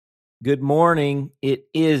Good morning. It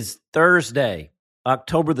is Thursday,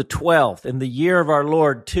 October the 12th, in the year of our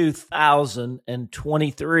Lord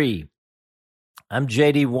 2023. I'm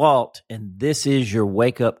J.D. Walt, and this is your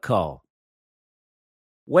wake-up call.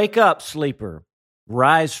 Wake up, sleeper.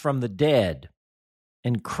 Rise from the dead,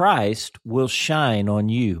 and Christ will shine on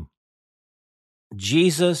you.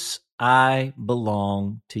 Jesus, I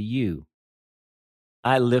belong to you.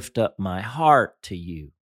 I lift up my heart to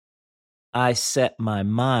you. I set my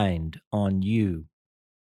mind on you.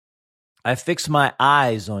 I fix my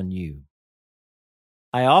eyes on you.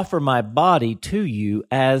 I offer my body to you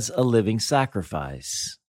as a living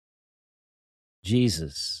sacrifice.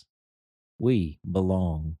 Jesus, we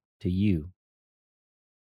belong to you.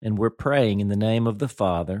 And we're praying in the name of the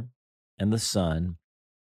Father and the Son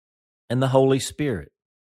and the Holy Spirit.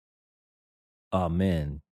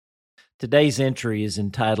 Amen. Today's entry is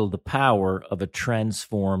entitled The Power of a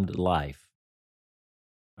Transformed Life.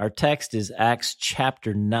 Our text is Acts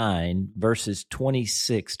chapter 9, verses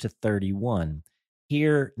 26 to 31.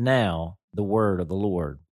 Hear now the word of the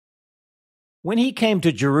Lord. When he came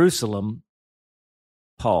to Jerusalem,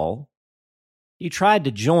 Paul, he tried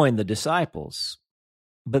to join the disciples,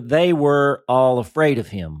 but they were all afraid of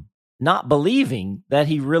him, not believing that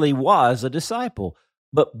he really was a disciple.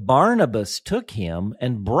 But Barnabas took him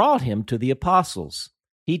and brought him to the apostles.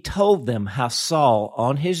 He told them how Saul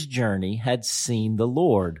on his journey had seen the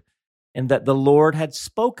Lord, and that the Lord had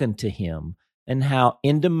spoken to him, and how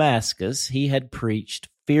in Damascus he had preached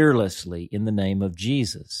fearlessly in the name of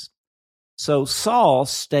Jesus. So Saul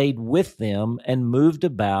stayed with them and moved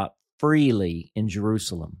about freely in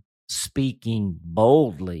Jerusalem, speaking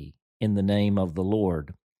boldly in the name of the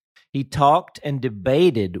Lord. He talked and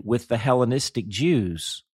debated with the Hellenistic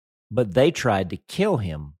Jews, but they tried to kill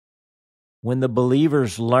him. When the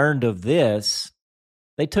believers learned of this,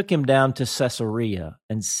 they took him down to Caesarea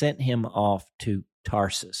and sent him off to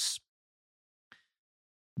Tarsus.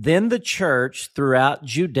 Then the church throughout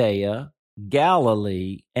Judea,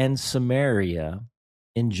 Galilee, and Samaria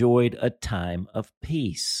enjoyed a time of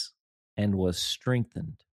peace and was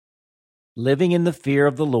strengthened, living in the fear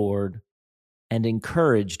of the Lord and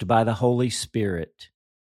encouraged by the Holy Spirit.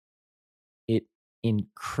 It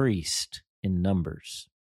increased in numbers.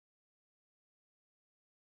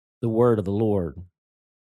 The word of the Lord.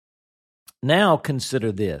 Now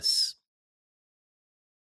consider this.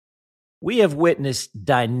 We have witnessed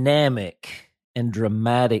dynamic and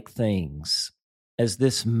dramatic things as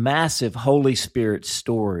this massive Holy Spirit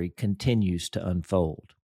story continues to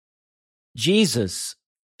unfold. Jesus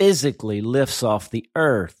physically lifts off the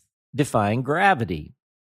earth, defying gravity,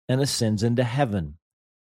 and ascends into heaven.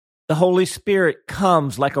 The Holy Spirit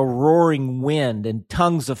comes like a roaring wind and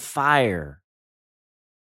tongues of fire.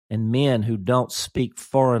 And men who don't speak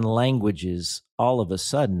foreign languages all of a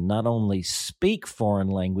sudden not only speak foreign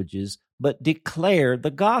languages, but declare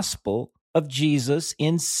the gospel of Jesus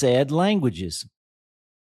in said languages.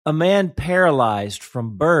 A man paralyzed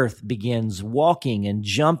from birth begins walking and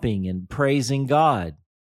jumping and praising God.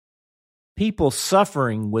 People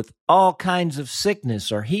suffering with all kinds of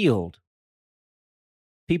sickness are healed.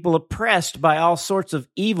 People oppressed by all sorts of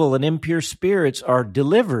evil and impure spirits are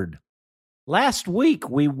delivered. Last week,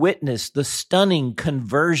 we witnessed the stunning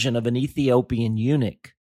conversion of an Ethiopian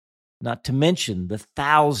eunuch, not to mention the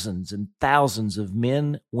thousands and thousands of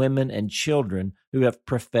men, women, and children who have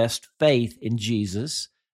professed faith in Jesus,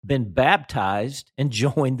 been baptized, and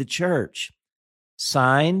joined the church.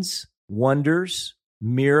 Signs, wonders,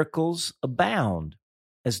 miracles abound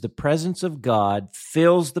as the presence of God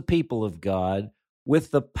fills the people of God with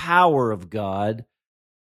the power of God,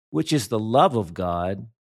 which is the love of God,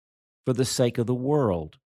 for the sake of the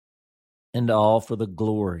world, and all for the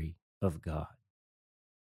glory of God.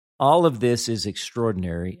 All of this is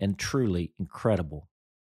extraordinary and truly incredible.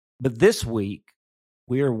 But this week,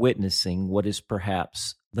 we are witnessing what is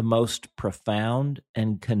perhaps the most profound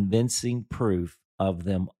and convincing proof of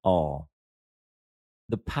them all: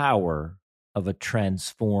 the power of a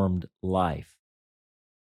transformed life.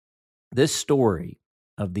 This story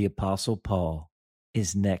of the Apostle Paul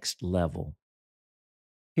is next level.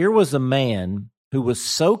 Here was a man who was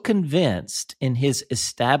so convinced in his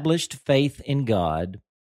established faith in God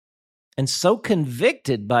and so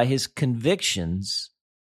convicted by his convictions,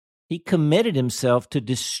 he committed himself to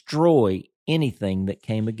destroy anything that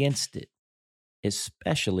came against it,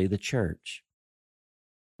 especially the church.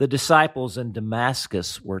 The disciples in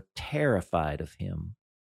Damascus were terrified of him.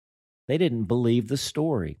 They didn't believe the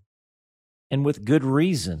story, and with good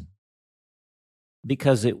reason,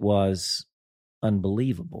 because it was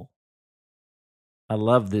unbelievable. I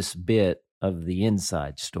love this bit of the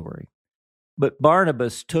inside story. But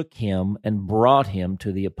Barnabas took him and brought him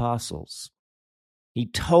to the apostles. He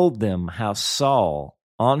told them how Saul,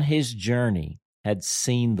 on his journey, had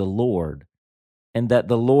seen the Lord, and that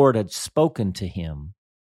the Lord had spoken to him,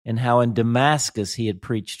 and how in Damascus he had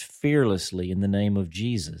preached fearlessly in the name of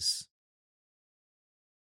Jesus.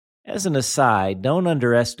 As an aside, don't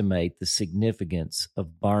underestimate the significance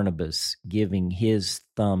of Barnabas giving his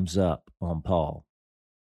thumbs up on Paul.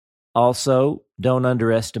 Also, don't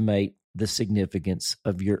underestimate the significance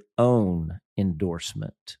of your own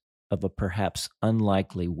endorsement of a perhaps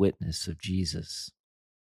unlikely witness of Jesus.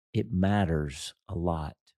 It matters a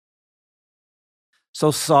lot.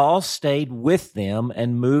 So Saul stayed with them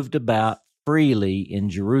and moved about freely in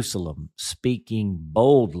Jerusalem, speaking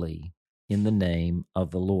boldly in the name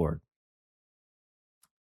of the Lord.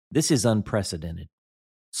 This is unprecedented.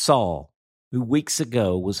 Saul, who weeks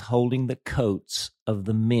ago was holding the coats of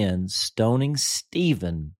the men stoning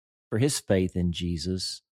Stephen for his faith in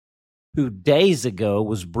Jesus, who days ago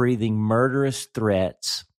was breathing murderous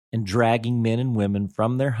threats and dragging men and women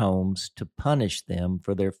from their homes to punish them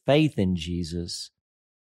for their faith in Jesus,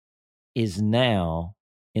 is now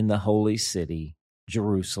in the holy city,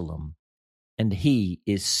 Jerusalem, and he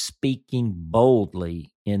is speaking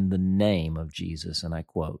boldly in the name of Jesus, and I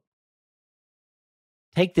quote,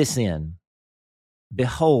 "Take this in.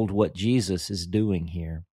 Behold what Jesus is doing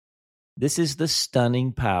here. This is the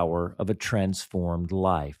stunning power of a transformed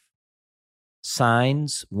life.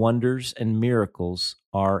 Signs, wonders, and miracles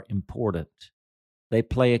are important. They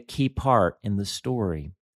play a key part in the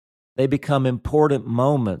story. They become important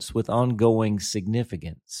moments with ongoing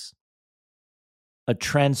significance. A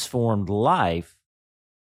transformed life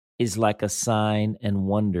is like a sign and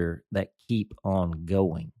wonder that keep on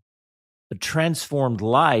going. A transformed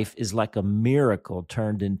life is like a miracle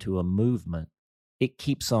turned into a movement. It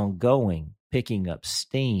keeps on going, picking up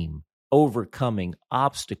steam, overcoming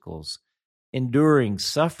obstacles, enduring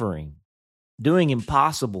suffering, doing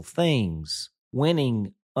impossible things,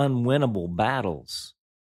 winning unwinnable battles,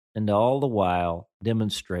 and all the while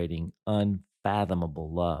demonstrating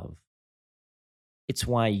unfathomable love. It's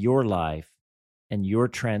why your life and your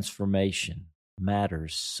transformation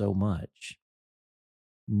matters so much.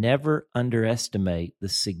 Never underestimate the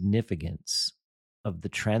significance of the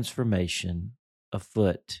transformation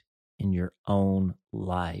afoot in your own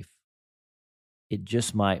life. It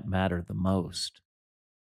just might matter the most.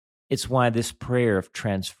 It's why this prayer of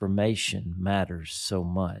transformation matters so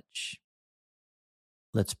much.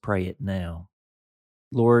 Let's pray it now.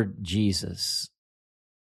 Lord Jesus,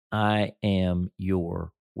 I am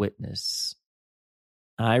your witness.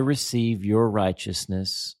 I receive your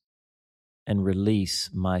righteousness and release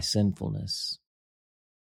my sinfulness.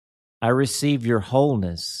 I receive your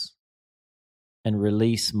wholeness and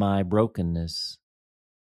release my brokenness.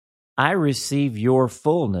 I receive your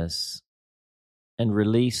fullness and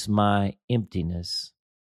release my emptiness.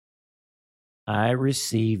 I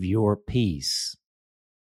receive your peace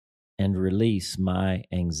and release my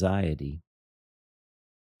anxiety.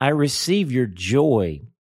 I receive your joy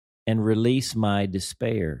and release my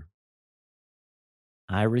despair.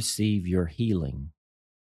 I receive your healing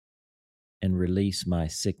and release my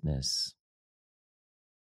sickness.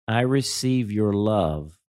 I receive your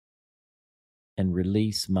love and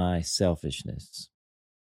release my selfishness.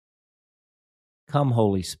 Come,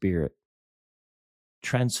 Holy Spirit,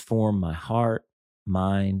 transform my heart,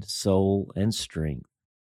 mind, soul, and strength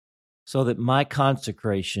so that my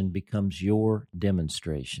consecration becomes your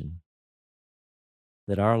demonstration,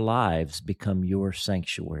 that our lives become your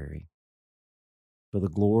sanctuary. For the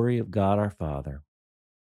glory of God our Father.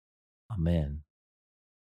 Amen.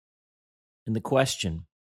 And the question,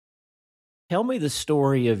 tell me the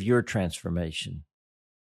story of your transformation.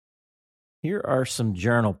 Here are some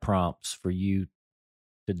journal prompts for you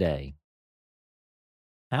today.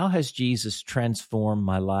 How has Jesus transformed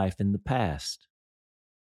my life in the past?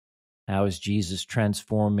 How is Jesus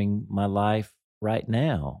transforming my life right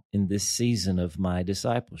now in this season of my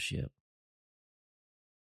discipleship?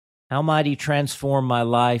 How might he transform my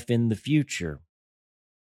life in the future?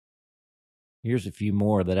 Here's a few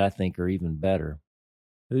more that I think are even better.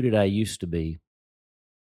 Who did I used to be?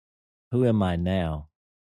 Who am I now?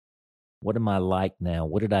 What am I like now?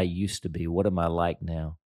 What did I used to be? What am I like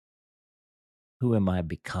now? Who am I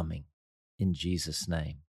becoming? In Jesus'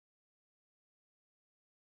 name.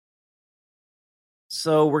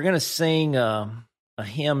 So we're going to sing a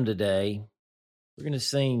hymn today. We're going to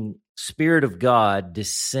sing Spirit of God,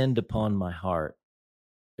 Descend Upon My Heart.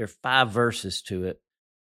 There are 5 verses to it.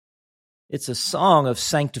 It's a song of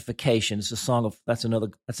sanctification. It's a song of, that's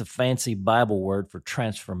a fancy Bible word for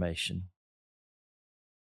transformation.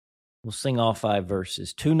 We'll sing all 5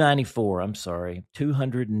 verses.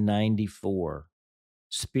 294.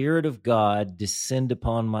 Spirit of God, descend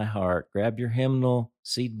upon my heart. Grab your hymnal,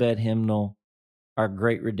 seedbed hymnal, Our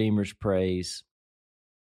Great Redeemer's Praise,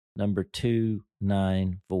 number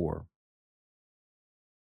 294.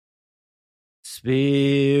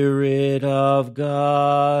 Spirit of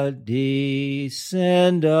God,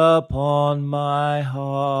 descend upon my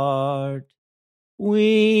heart.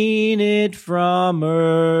 Wean it from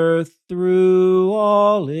earth, through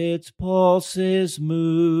all its pulses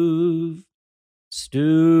move.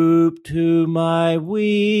 Stoop to my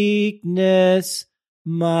weakness,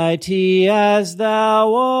 mighty as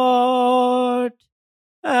thou art,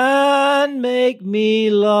 and make me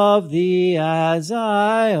love thee as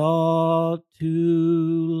I ought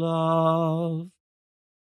to love.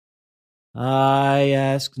 I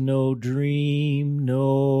ask no dream,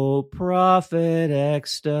 no prophet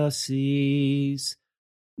ecstasies,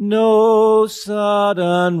 no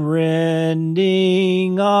sudden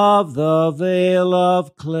rending of the veil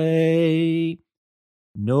of clay,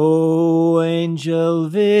 no angel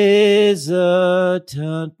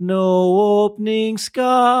visitant, no opening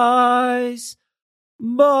skies,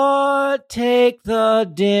 but take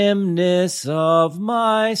the dimness of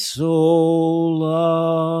my soul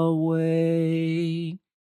away.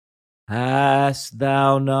 Hast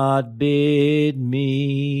thou not bid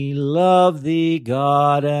me love thee,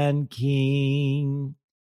 God and King?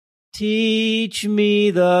 Teach me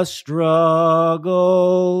the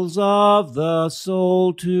struggles of the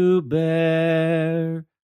soul to bear,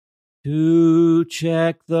 to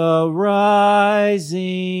check the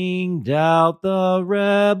rising doubt, the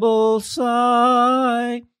rebel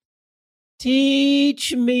sigh.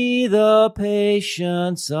 Teach me the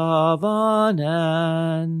patience of unanswered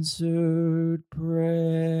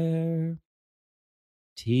prayer.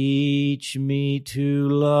 Teach me to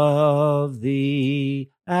love thee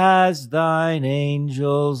as thine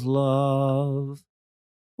angels love.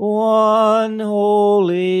 One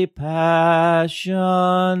holy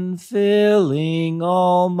passion filling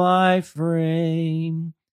all my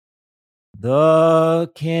frame, the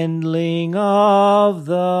kindling of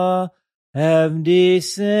the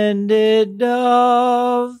heaven-descended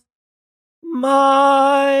dove,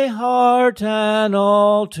 my heart an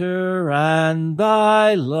altar, and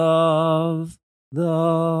thy love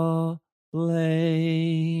the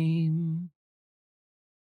flame.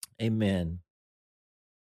 Amen.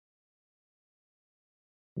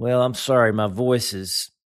 Well, I'm sorry, my voice is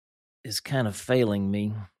kind of failing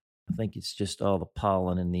me. I think it's just all the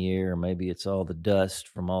pollen in the air. Maybe it's all the dust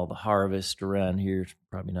from all the harvest around here. It's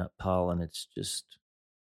probably not pollen. It's just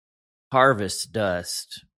harvest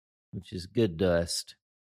dust, which is good dust.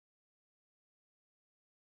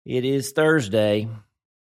 It is Thursday.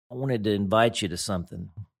 I wanted to invite you to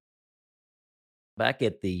something. Back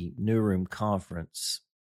at the New Room Conference,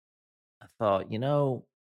 I thought,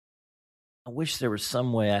 I wish there was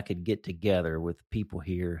some way I could get together with people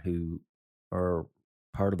here who are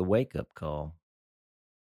part of the wake-up call.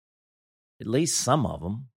 At least some of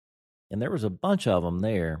them. And there was a bunch of them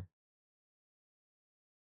there.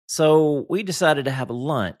 So we decided to have a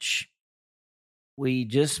lunch. We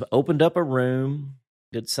just opened up a room,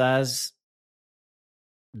 good-sized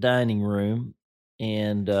dining room,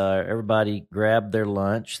 and everybody grabbed their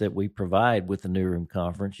lunch that we provide with the New Room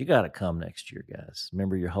Conference. You got to come next year, guys.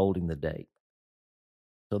 Remember, you're holding the date.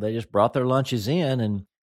 So they just brought their lunches in,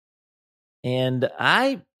 and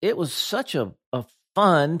it was such a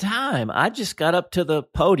fun time. I just got up to the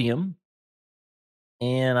podium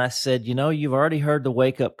and I said, you've already heard the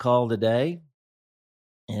wake-up call today,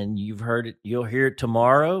 and you've heard it, you'll hear it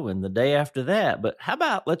tomorrow and the day after that. But how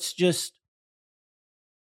about let's just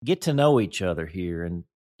get to know each other here. And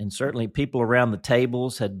certainly people around the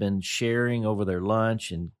tables had been sharing over their lunch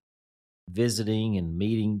and visiting and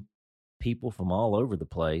meeting people from all over the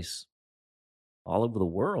place, all over the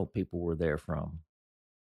world. People were there from.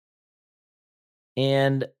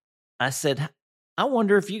 And I said, I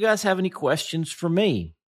wonder if you guys have any questions for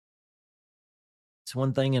me. It's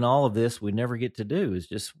one thing in all of this we never get to do is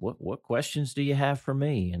just what questions do you have for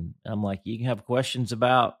me? And I'm like, you can have questions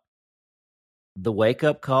about the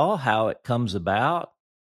wake-up call, how it comes about.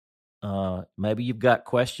 Maybe you've got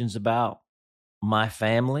questions about my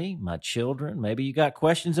family, my children. Maybe you got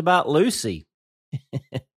questions about Lucy.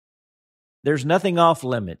 There's nothing off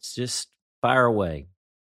limits. Just fire away.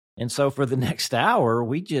 And so for the next hour,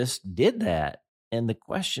 we just did that. And the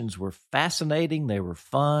questions were fascinating. They were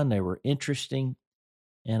fun. They were interesting.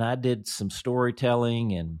 And I did some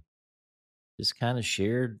storytelling and just kind of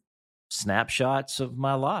shared snapshots of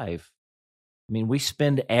my life. I mean, we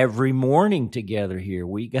spend every morning together here.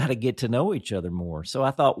 We got to get to know each other more. So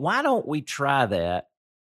I thought, why don't we try that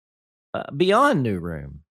beyond New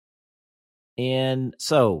Room? And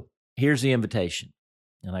so here's the invitation,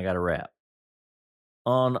 and I got to wrap.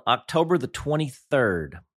 On October the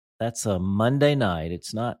 23rd, that's a Monday night.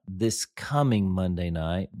 It's not this coming Monday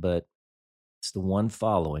night, but it's the one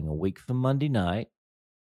following, a week from Monday night.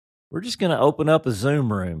 We're just going to open up a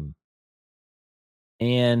Zoom room,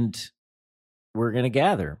 and we're going to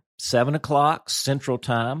gather 7 o'clock Central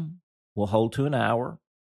Time. We'll hold to an hour.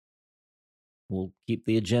 We'll keep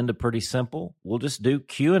the agenda pretty simple. We'll just do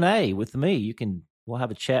Q&A with me. We'll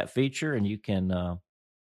have a chat feature, and you can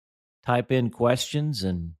type in questions,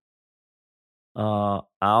 and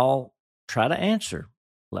I'll try to answer,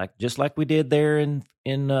 just like we did there in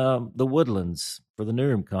the Woodlands for the New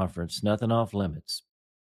Room Conference. Nothing off limits,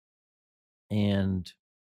 and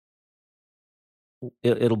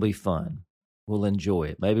it'll be fun. We'll enjoy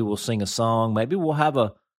it. Maybe we'll sing a song. Maybe we'll have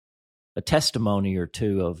a testimony or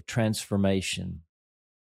two of transformation.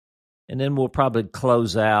 And then we'll probably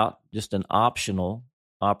close out just an optional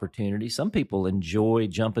opportunity. Some people enjoy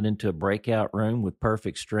jumping into a breakout room with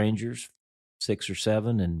perfect strangers, 6 or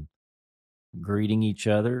 7, and greeting each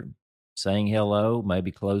other, saying hello,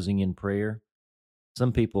 maybe closing in prayer.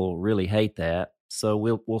 Some people really hate that. So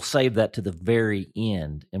we'll save that to the very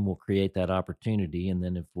end, and we'll create that opportunity. And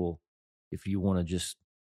then if you want to just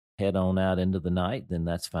head on out into the night, then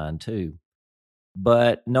that's fine too.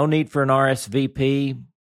 But no need for an RSVP.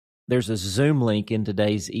 There's a Zoom link in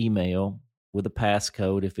today's email with a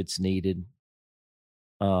passcode if it's needed.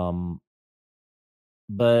 But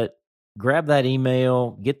grab that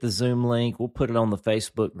email, get the Zoom link. We'll put it on the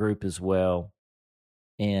Facebook group as well.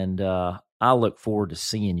 And I'll look forward to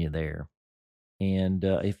seeing you there. And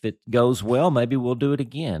if it goes well, maybe we'll do it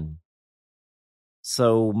again.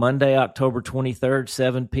 So Monday, October 23rd,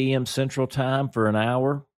 7 p.m. Central Time for an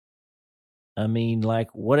hour. I mean,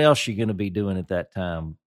 what else are you going to be doing at that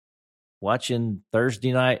time? Watching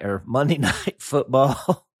Thursday night or Monday night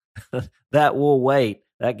football? That will wait.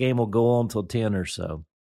 That game will go on till 10 or so.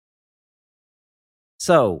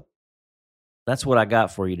 So that's what I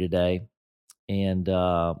got for you today. And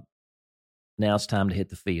now it's time to hit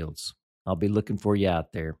the fields. I'll be looking for you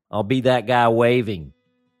out there. I'll be that guy waving.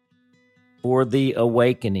 For the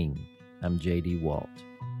Awakening, I'm J.D. Walt.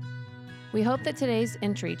 We hope that today's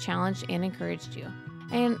entry challenged and encouraged you.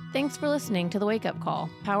 And thanks for listening to The Wake Up Call,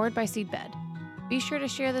 powered by Seedbed. Be sure to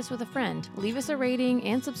share this with a friend, leave us a rating,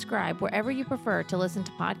 and subscribe wherever you prefer to listen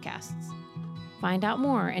to podcasts. Find out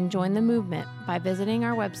more and join the movement by visiting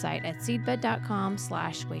our website at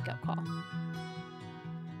seedbed.com/wakeupcall.